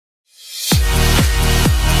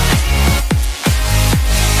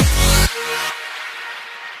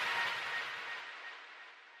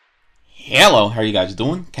Hello, how are you guys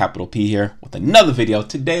doing? Capital P here with another video.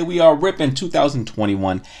 Today we are ripping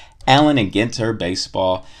 2021 Allen and Ginter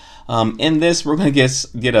baseball. In this, we're gonna get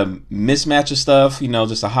a mismatch of stuff. You know,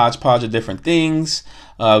 just a hodgepodge of different things.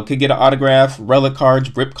 Could get an autograph, relic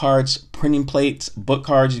cards, rip cards, printing plates, book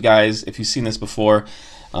cards. You guys, if you've seen this before,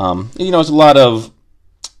 you know, there's a lot of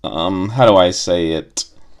how do I say it?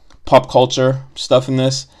 Pop culture stuff in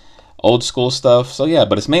this. Old school stuff. So yeah,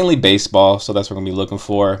 but it's mainly baseball, so that's what we're gonna be looking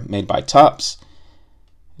for. Made by Topps,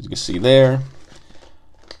 as you can see there.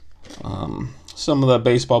 Some of the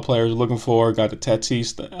baseball players looking for. Got the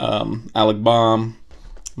Tatis, Alec Baum,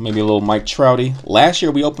 maybe a little Mike Trouty. Last year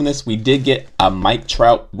we opened this, we did get a Mike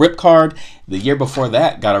Trout rip card. The year before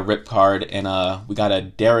that got a rip card, and we got a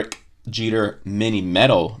Derek Jeter mini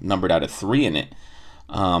metal numbered out of 3 in it.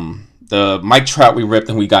 The Mike Trout we ripped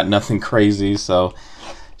and we got nothing crazy, so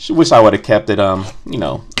wish I would have kept it, you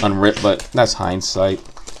know, unripped, but that's hindsight.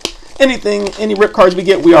 Any rip cards we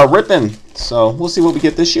get, we are ripping. So we'll see what we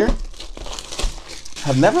get this year.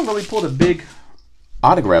 I've never really pulled a big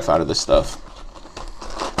autograph out of this stuff.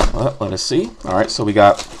 Let us see. All right, so we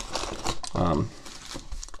got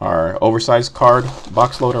our oversized card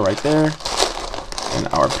box loader right there, and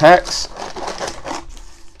our packs.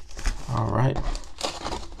 All right,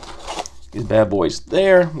 these bad boys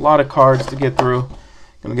there. A lot of cards to get through.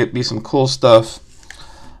 Gonna be some cool stuff.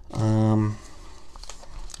 All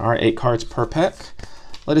right, 8 cards per pack.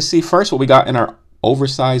 Let us see first what we got in our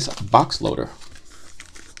oversized box loader.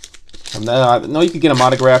 I know you could get them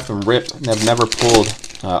autographed and ripped, and I've never pulled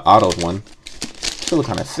autoed one. Still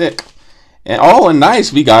kind of thick. And oh, and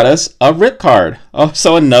nice, we got us a rip card. Oh,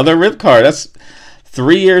 so another rip card. That's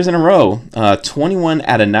 3 years in a row. 21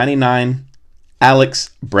 out of 99,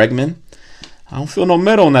 Alex Bregman. I don't feel no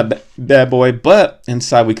metal on that bad boy, but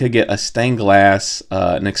inside we could get a stained glass,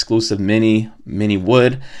 an exclusive mini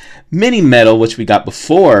wood, mini metal, which we got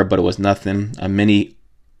before, but it was nothing, a mini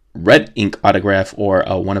red ink autograph, or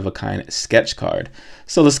a one-of-a-kind sketch card.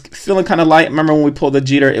 So this feeling kind of light. Remember when we pulled the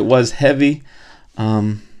Jeter, it was heavy.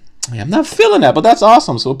 Yeah, I'm not feeling that, but that's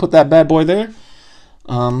awesome. So we'll put that bad boy there.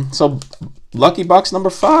 So lucky box number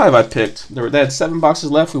 5 I picked. They had 7 boxes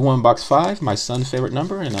left. We won box 5, my son's favorite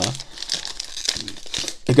number, and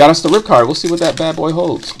it got us the rip card. We'll see what that bad boy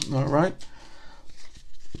holds. All right.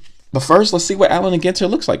 But first, let's see what Allen and Ginter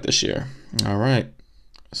looks like this year. All right.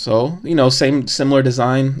 So, you know, similar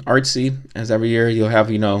design, artsy as every year. You'll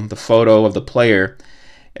have, you know, the photo of the player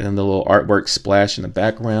and then the little artwork splash in the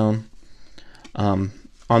background. On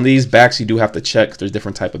these backs, you do have to check. There's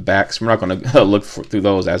different type of backs. We're not going to look through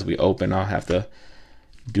those as we open. I'll have to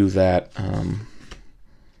do that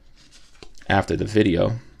after the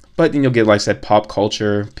video. But then you'll get, like I said, pop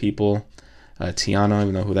culture people. Tiana, I don't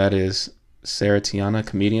even know who that is. Sarah Tiana,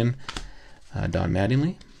 comedian. Don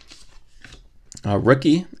Mattingly.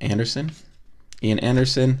 Rookie, Anderson. Ian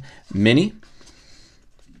Anderson, mini.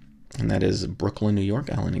 And that is Brooklyn, New York.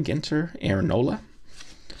 Allen and Ginter. Aaron Nola.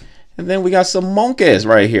 And then we got some monkeys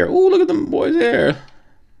right here. Ooh, look at them boys there.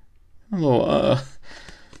 A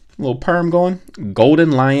little perm going.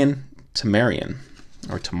 Golden Lion Tamarian.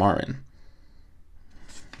 Or Tamarin.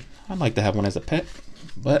 I'd like to have one as a pet,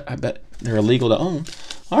 but I bet they're illegal to own.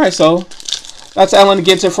 All right, so that's Allen and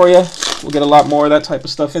Ginter for you. We'll get a lot more of that type of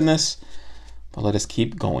stuff in this, but let us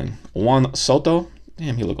keep going. Juan Soto,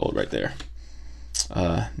 damn, he look old right there.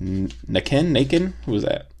 Naken, who was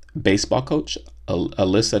that? Baseball coach,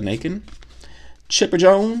 Alyssa Naken. Chipper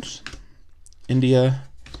Jones, India,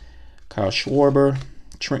 Kyle Schwarber,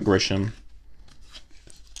 Trent Grisham.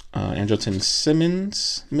 Andrelton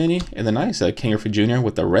Simmons mini, and the nice King Griffey Jr.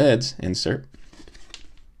 with the Reds insert.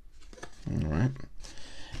 All right.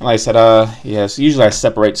 And like I said, yes, usually I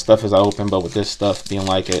separate stuff as I open, but with this stuff being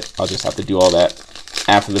like it, I'll just have to do all that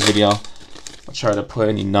after the video. I'll try to put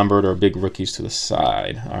any numbered or big rookies to the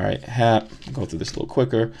side. All right, Hap, go through this a little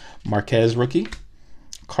quicker. Marquez rookie.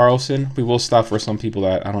 Carlson, we will stop for some people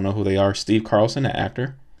that I don't know who they are. Steve Carlson, an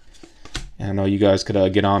actor. And I know you guys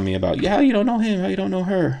could get on me about, yeah, you don't know him, how you don't know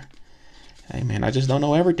her. Hey, man, I just don't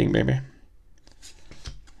know everything, baby.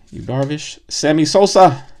 You Darvish. Sammy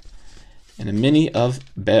Sosa. And a mini of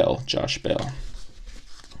Bell, Josh Bell.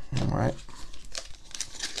 All right.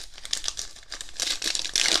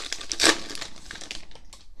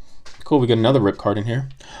 Cool, we got another rip card in here.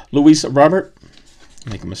 Luis Robert.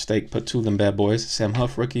 Make a mistake, put 2 of them bad boys. Sam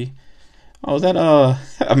Huff, rookie. Oh, is that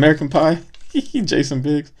American Pie? Jason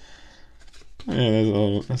Biggs.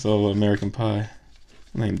 Yeah, that's all American Pie.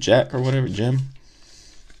 Named Jack or whatever, Jim.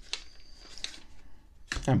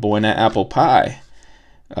 That boy in that apple pie.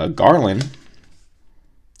 Garland.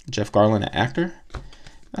 Jeff Garland, an actor.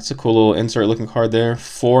 That's a cool little insert looking card there.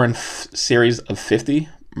 4 in series of 50.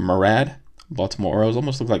 Murad, Baltimore Orioles.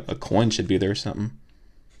 Almost look like a coin should be there or something.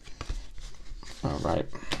 All right.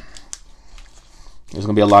 There's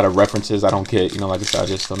going to be a lot of references I don't get. You know, like I said, I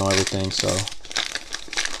just don't know everything. So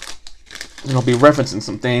I'm going to be referencing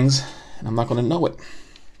some things, and I'm not going to know it.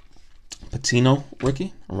 Patino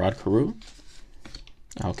rookie. Rod Carew.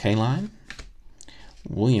 Al Kaline.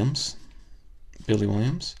 Williams. Billy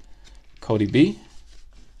Williams. Cody B.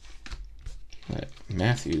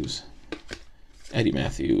 Matthews. Eddie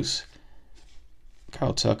Matthews.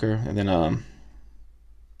 Kyle Tucker. And then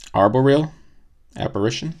Arboreal.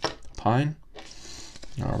 Apparition. Pine.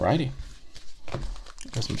 Alrighty.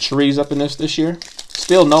 Got some trees up in this year.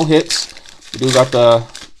 Still no hits. We do got the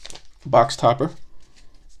box topper.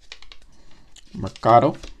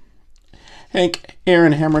 Mercado. Hank,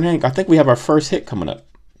 Aaron, Hammer, and Hank. I think we have our first hit coming up.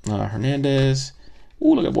 Hernandez.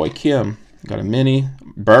 Ooh, look at boy Kim. Got a mini.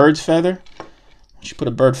 Bird's feather. Why don't you put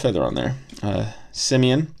a bird feather on there?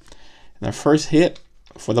 Simeon. And our first hit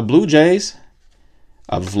for the Blue Jays.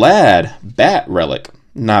 A Vlad bat relic.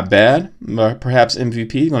 Not bad. Perhaps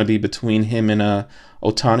MVP. Going to be between him and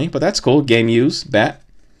Otani. But that's cool. Game use. Bat.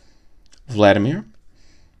 Vladimir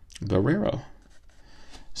Guerrero.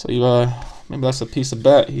 So you maybe that's a piece of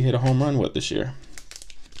bat he hit a home run with this year.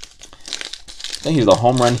 I think he's the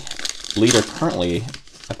home run leader currently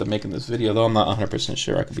at the making this video, though I'm not 100%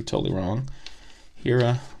 sure. I could be totally wrong.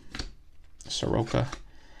 Here, Soroka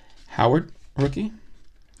Howard, rookie.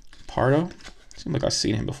 Pardo. Seems like I've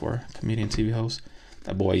seen him before. Comedian, TV host.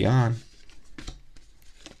 That boy Jan.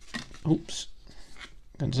 Oops.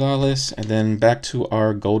 Gonzalez. And then back to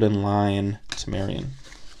our Golden Lion, Tamarian.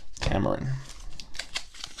 Cameron.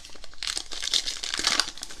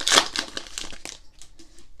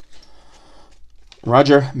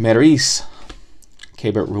 Roger Maris.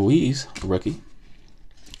 Keibert Ruiz, rookie.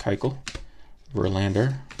 Keuchel.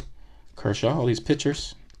 Verlander. Kershaw. All these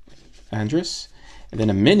pitchers. Andrus. And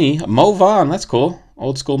then a mini. Mo Vaughn. That's cool.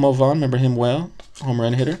 Old school Mo Vaughn. Remember him well. Home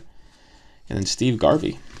run hitter. And then Steve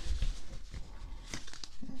Garvey.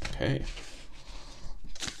 Okay.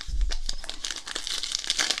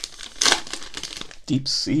 Deep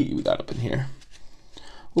sea we got up in here.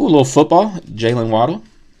 Ooh, a little football. Jalen Waddle.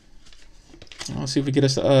 Let's see if we get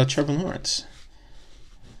us Trevor Lawrence.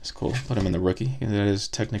 That's cool. Put him in the rookie. That is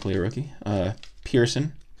technically a rookie.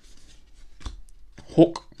 Pearson.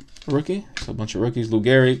 Hulk, rookie. So a bunch of rookies. Lou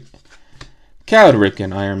Gehrig. Cal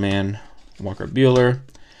Ripken, Iron Man. Walker Buehler.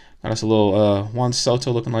 Got us a little Juan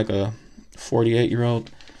Soto looking like a 48-year-old.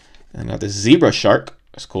 And got this Zebra Shark.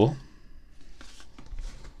 That's cool.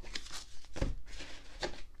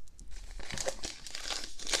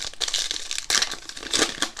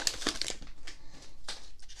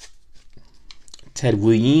 Ted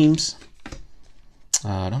Williams.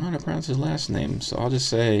 I don't know how to pronounce his last name, so I'll just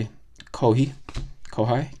say Kohai.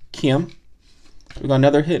 Kim. We got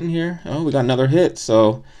another hit in here. Oh, we got another hit.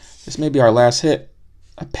 So this may be our last hit.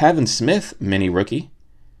 A Pavin Smith mini rookie.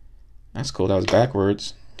 That's cool. That was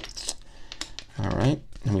backwards. All right.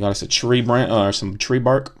 And we got us a tree brand, some tree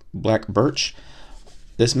bark, black birch.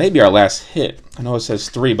 This may be our last hit. I know it says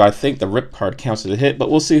 3, but I think the rip card counts as a hit.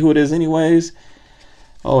 But we'll see who it is anyways.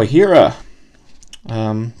 Oh, Hira.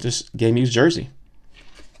 Just game used jersey.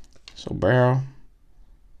 So Barrow.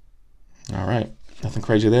 All right, nothing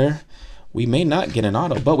crazy there. We may not get an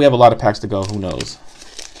auto, but we have a lot of packs to go. Who knows?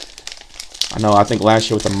 I think last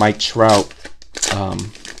year with the Mike Trout,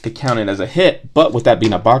 it counted as a hit, but with that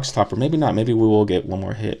being a box topper, maybe not. Maybe we will get one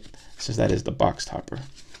more hit since that is the box topper.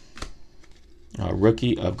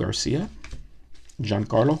 Rookie of Garcia,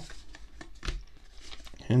 Giancarlo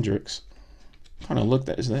Hendricks. What kind of look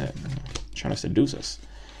that is that? Trying to seduce us.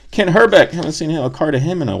 Ken Herbeck. Haven't seen a card of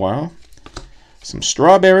him in a while. Some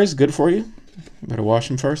strawberries. Good for you. Better wash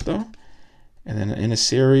them first, though. And then in a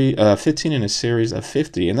series, 15 in a series of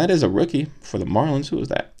 50. And that is a rookie for the Marlins. Who is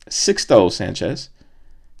that? Sixto Sanchez.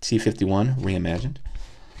 T51. Reimagined.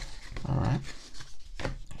 All right.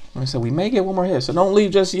 Like I said, we may get one more hit. So don't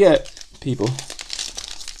leave just yet, people.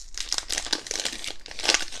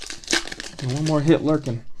 One more hit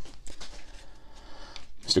lurking.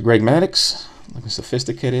 Mr. Greg Maddux, looking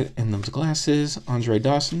sophisticated in those glasses. Andre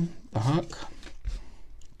Dawson, the Hawk.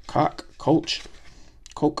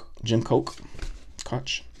 Jim Koch.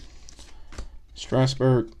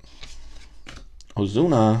 Strasburg.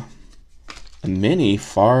 Ozuna, a mini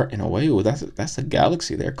far and away. Ooh, that's a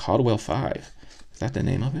galaxy there. Caldwell 5. Is that the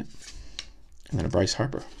name of it? And then a Bryce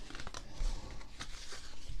Harper.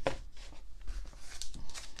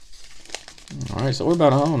 All right, so we're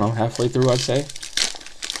about, I don't know, halfway through, I'd say.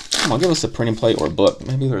 Come on, give us a printing plate or a book.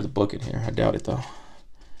 Maybe there's a book in here. I doubt it, though.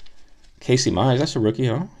 Casey Mize, that's a rookie,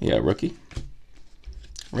 huh? Yeah, rookie.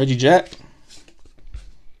 Reggie Jack.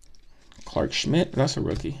 Clark Schmidt, that's a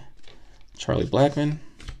rookie. Charlie Blackmon.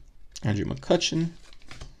 Andrew McCutcheon.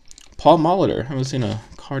 Paul Molitor, haven't seen a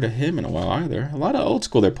card of him in a while either. A lot of old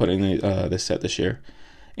school they're putting in this set this year.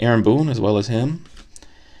 Aaron Boone as well as him.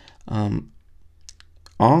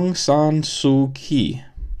 Aung San Suu Kyi.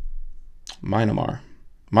 Myanmar.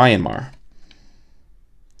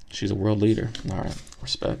 She's a world leader. All right,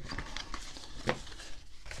 respect.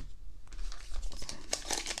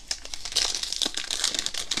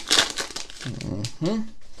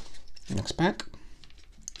 Next pack.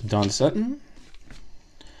 Don Sutton.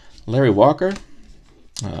 Larry Walker.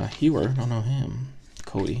 Hewer, don't know him.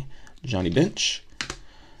 Cody. Johnny Bench.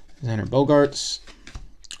 Xander Bogaerts.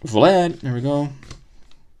 Vlad, there we go.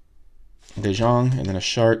 De Jong, and then a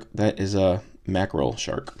shark. That is a mackerel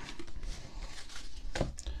shark.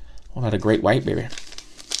 Oh, that a great white, baby.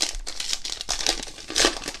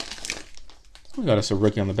 We got us a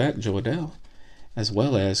rookie on the back, Joe Adele, as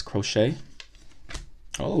well as Crochet.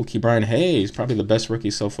 Oh, Ke'Bryan Hayes, probably the best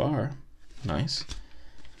rookie so far. Nice.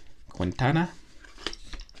 Quintana.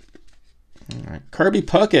 All right. Kirby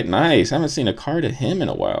Puckett, nice. I haven't seen a card of him in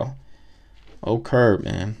a while. Oh, Curb,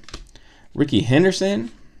 man. Ricky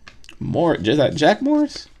Henderson. Jack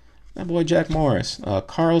Morris? That boy Jack Morris.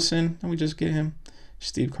 Carlson. Did we just get him?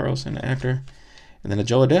 Steve Carlson, the actor. And then a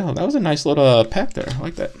Joe Adele. That was a nice little pack there. I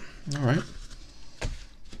like that. All right.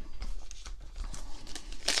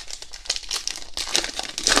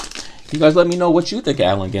 You guys let me know what you think of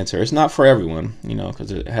Allen Ginter. It's not for everyone, you know,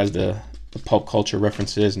 because it has the pulp culture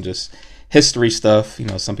references and just history stuff. You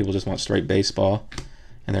know, some people just want straight baseball,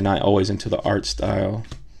 and they're not always into the art style.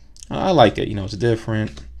 I like it. You know, it's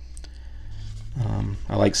different.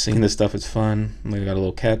 I like seeing this stuff. It's fun. We got a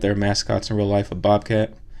little cat there. Mascots in real life, a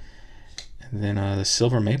bobcat. And then the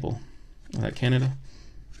silver maple. Is that Canada?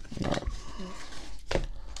 All right.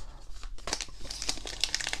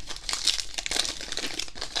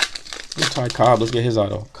 Ty Cobb, let's get his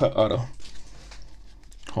auto. Cut auto.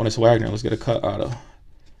 Honus Wagner, let's get a cut auto.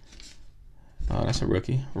 Oh, that's a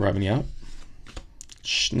rookie. Robin Yount.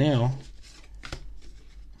 Schnell.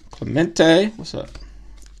 Clemente. What's up?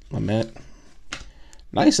 Lamette.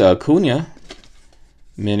 Nice Acuna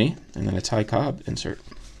mini. And then a Ty Cobb insert.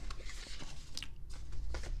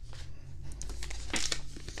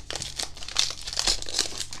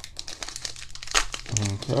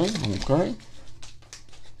 Okay.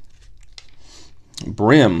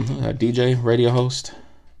 Brim, DJ, radio host,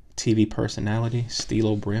 TV personality,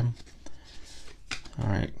 Stilo Brim. All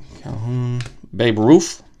right, Calhoun, Baby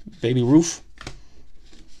Ruth.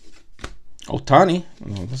 Otani,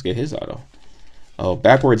 let's get his auto. Oh,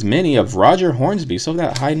 backwards mini of Roger Hornsby. So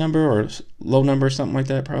that high number or low number, something like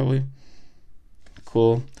that, probably.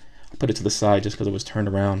 Cool. I'll put it to the side just because it was turned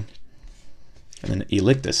around. And then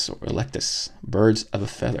Electus, Birds of a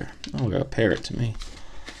Feather. Oh, we got a parrot to me.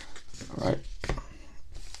 All right.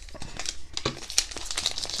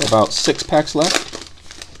 So about 6 packs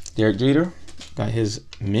left. Derek Jeter got his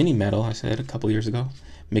mini medal, I said, a couple years ago.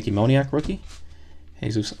 Mickey Moniak rookie.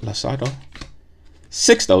 Jesus Losado.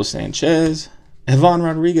 Sixto Sanchez. Ivan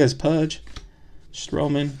Rodriguez Pudge.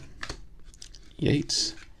 Stroman.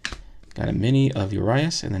 Yates. Got a mini of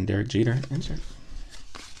Urias and then Derek Jeter insert.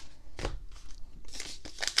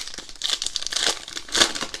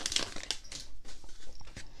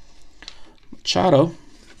 Machado.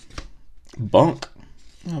 Bunk.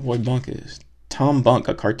 Oh boy, Bunk is. Tom Bunk,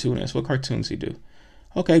 a cartoonist. What cartoons he do?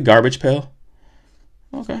 Okay, Garbage Pail.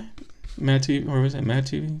 Okay. Mad TV, or was it Mad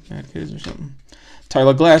TV? Mad Kids or something.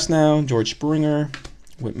 Tyler Glasnow, George Springer,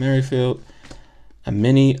 Whit Merrifield. A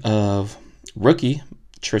mini of rookie,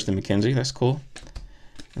 Tristan McKenzie. That's cool.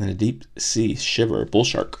 And then a Deep Sea Shiver, Bull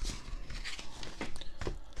Shark.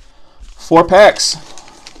 4 packs.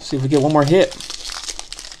 See if we get one more hit.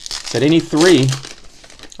 Said any 3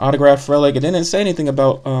 autograph relic. It didn't say anything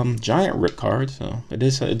about giant rip cards, so it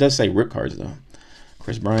does say rip cards though.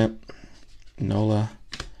 Chris Bryant, Nola,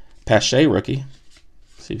 Pache rookie.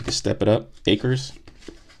 See if we can step it up. Akers,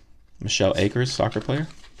 Michelle Akers, soccer player.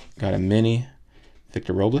 Got a mini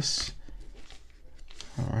Victor Robles.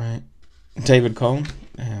 All right, David Cone.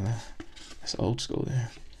 Man, that's old school there.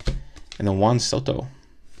 And then Juan Soto.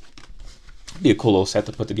 Be a cool little set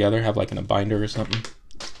to put together. Have like in a binder or something.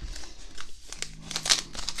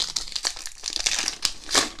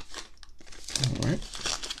 All right.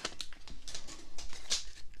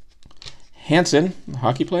 Hanson,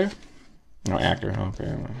 hockey player. No, actor.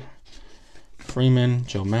 Okay. Freeman,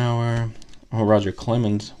 Joe Mauer. Oh, Roger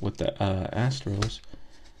Clemens with the Astros.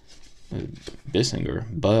 Bissinger,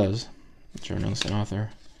 Buzz, journalist and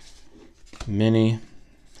author. Mini,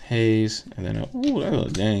 Hayes, and then a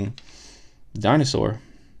dang dinosaur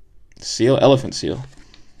seal, elephant seal.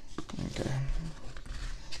 Okay.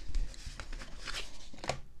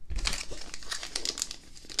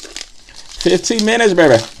 $15 minutes,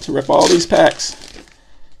 baby, to rip all these packs.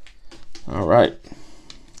 All right.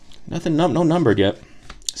 Nothing, no numbered yet.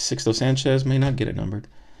 Sixto Sanchez may not get it numbered.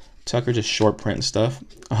 Tucker just short print and stuff.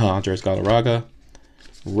 Andres Galarraga,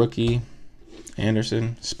 rookie.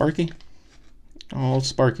 Anderson, Sparky. Oh,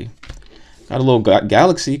 Sparky. Got a little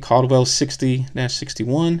Galaxy, Caldwell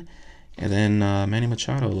 60-61. And then Manny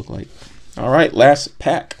Machado look like. All right, last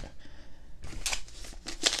pack.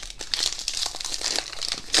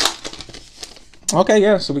 Okay,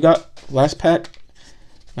 yeah, so we got last pack.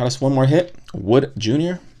 Got us one more hit. Wood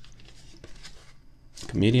Jr.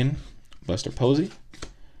 Comedian, Buster Posey.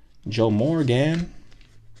 Joe Morgan.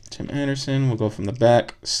 Tim Anderson. We'll go from the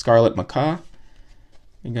back. Scarlett Macaw.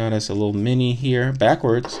 We got us a little mini here.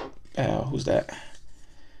 Backwards. Who's that?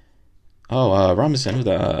 Oh, Robinson. Who's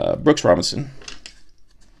that? Brooks Robinson.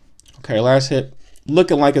 Okay, last hit.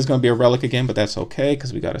 Looking like it's going to be a relic again, but that's okay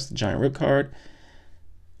because we got us the giant rip card.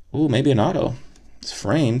 Ooh, maybe an auto. It's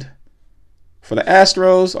framed. For the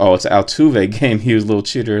Astros. Oh, it's an Altuve game. He was a little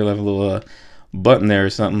cheater. Left a little button there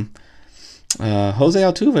or something. Jose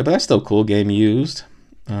Altuve, but that's still cool. Game used.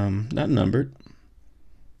 Not numbered.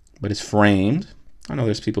 But it's framed. I know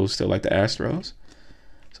there's people who still like the Astros.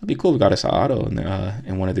 So it'd be cool if we got us an auto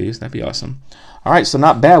in one of these. That'd be awesome. All right, so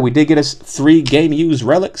not bad. We did get us 3 game used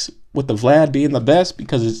relics, with the Vlad being the best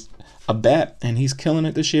because it's a bat and he's killing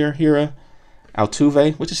it this year. Hira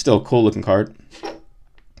Altuve, which is still a cool looking card.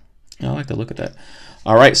 I like to look at that.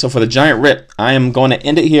 All right, so for the giant rip, I am going to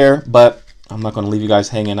end it here, but I'm not going to leave you guys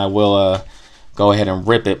hanging. I will go ahead and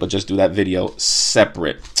rip it, but just do that video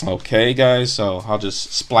separate. Okay, guys, so I'll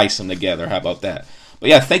just splice them together. How about that? But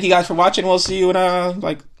yeah, thank you guys for watching. We'll see you in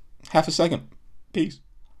like half a second. Peace.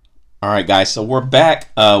 All right, guys, so we're back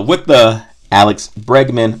with the Alex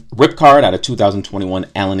Bregman rip card out of 2021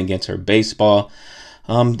 Allen and Ginter baseball.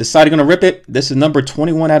 Decided gonna rip it. This is number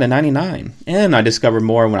 21 out of 99, and I discovered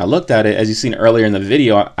more when I looked at it. As you've seen earlier in the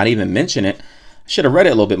video, I didn't even mention it. I should have read it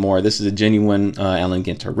a little bit more. This is a genuine Allen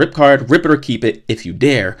Ginter rip card. Rip it or keep it if you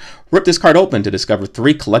dare. Rip this card open to discover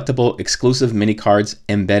 3 collectible exclusive mini cards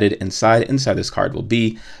embedded inside. Inside this card will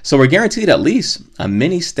be, so we're guaranteed at least a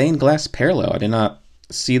mini stained glass parallel. I did not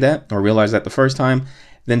see that or realize that the first time.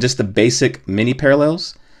 Then just the basic mini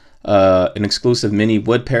parallels, an exclusive mini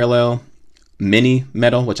wood parallel, mini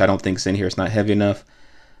metal, which I don't think's in here, it's not heavy enough,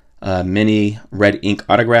 mini red ink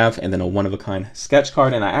autograph, and then a one-of-a-kind sketch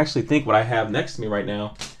card. And I actually think what I have next to me right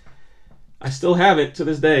now, I still have it to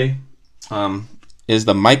this day, is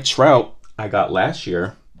the Mike Trout I got last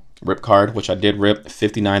year rip card, which I did rip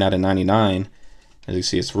 59 out of 99. As you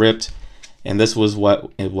see, it's ripped, and this was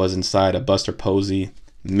what it was inside a Buster Posey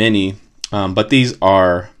mini. But these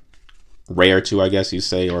are rare too, I guess you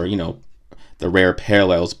say, or you know, the rare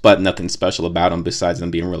parallels, but nothing special about them besides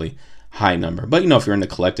them being really high number. But you know, if you're into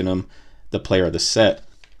collecting them, the player of the set,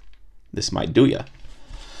 this might do ya.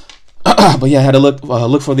 But yeah, I had to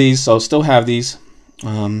look for these, so still have these.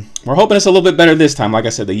 We're hoping it's a little bit better this time. Like I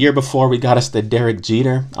said, the year before we got us the Derek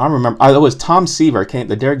Jeter. I remember it was Tom Seaver.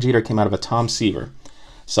 The Derek Jeter came out of a Tom Seaver.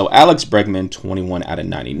 So Alex Bregman, 21 out of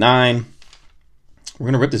 99. We're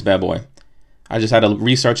gonna rip this bad boy. I just had to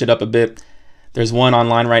research it up a bit. There's one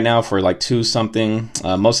online right now for like 2 something.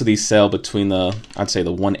 Most of these sell between the, I'd say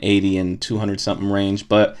the 180 and 200 something range.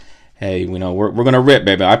 But hey, you know, we're gonna rip,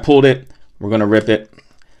 baby. I pulled it. We're gonna rip it.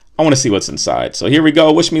 I want to see what's inside. So here we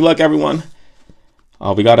go. Wish me luck, everyone.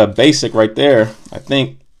 We got a basic right there, I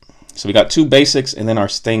think. So we got 2 basics and then our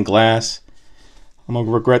stained glass. I'm gonna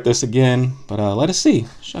regret this again, but let us see.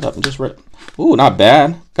 Shut up and just rip. Ooh, not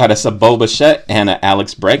bad. Got us a Bo Bichette and an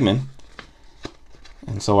Alex Bregman.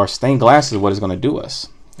 And so our stained glass is what is going to do us.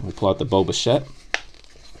 We'll pull out the Bo Bichette.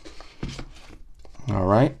 All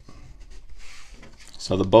right.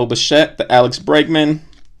 So the Bo Bichette, the Alex Bregman.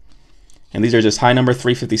 And these are just high number,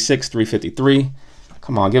 356, 353.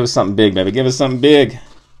 Come on, give us something big, baby. Give us something big.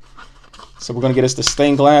 So we're going to get us the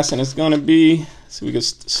stained glass, and it's going to be, so we can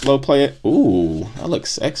slow play it. Ooh, that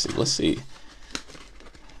looks sexy. Let's see.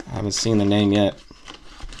 I haven't seen the name yet.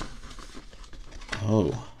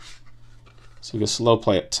 Oh. So we can slow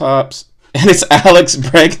play it tops. And it's Alex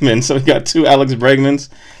Bregman. So we got 2 Alex Bregmans.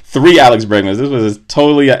 3 Alex Bregmans. This was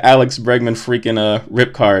totally an Alex Bregman freaking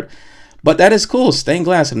rip card. But that is cool. Stained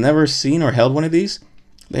glass. I've never seen or held one of these.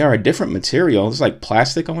 They are a different material. It's like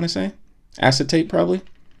plastic, I want to say. Acetate, probably.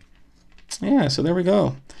 Yeah, so there we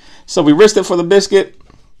go. So we risked it for the biscuit.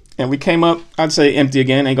 And we came up, I'd say empty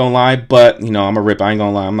again, ain't gonna lie, but you know, I'm a rip, I ain't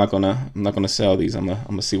gonna lie, I'm not gonna sell these. I'm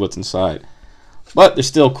gonna see what's inside. But they're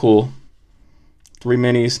still cool. 3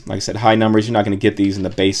 minis, like I said, high numbers. You're not gonna get these in the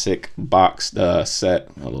basic boxed set.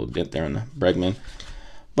 A little dent there in the Bregman.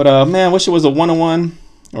 But man, wish it was a 1-on-1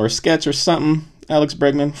 or a sketch or something. Alex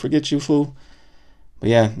Bregman, forget you, fool. But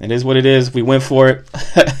yeah, it is what it is. We went for it.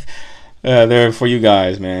 There for you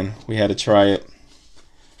guys, man. We had to try it.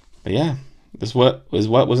 But yeah, this is what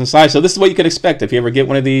was inside. So this is what you could expect if you ever get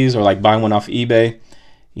one of these or like buy one off eBay.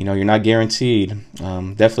 You know, you're not guaranteed.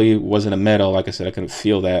 Definitely wasn't a metal. Like I said, I couldn't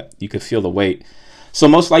feel that. You could feel the weight. So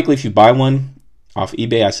most likely if you buy one off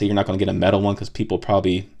eBay, I say you're not going to get a metal one because people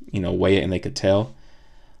probably, you know, weigh it and they could tell.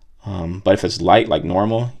 But if it's light like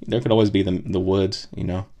normal, there could always be the woods, you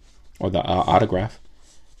know, or the autograph.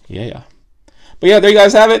 Yeah. But yeah, there you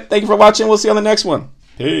guys have it. Thank you for watching. We'll see you on the next one.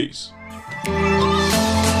 Peace.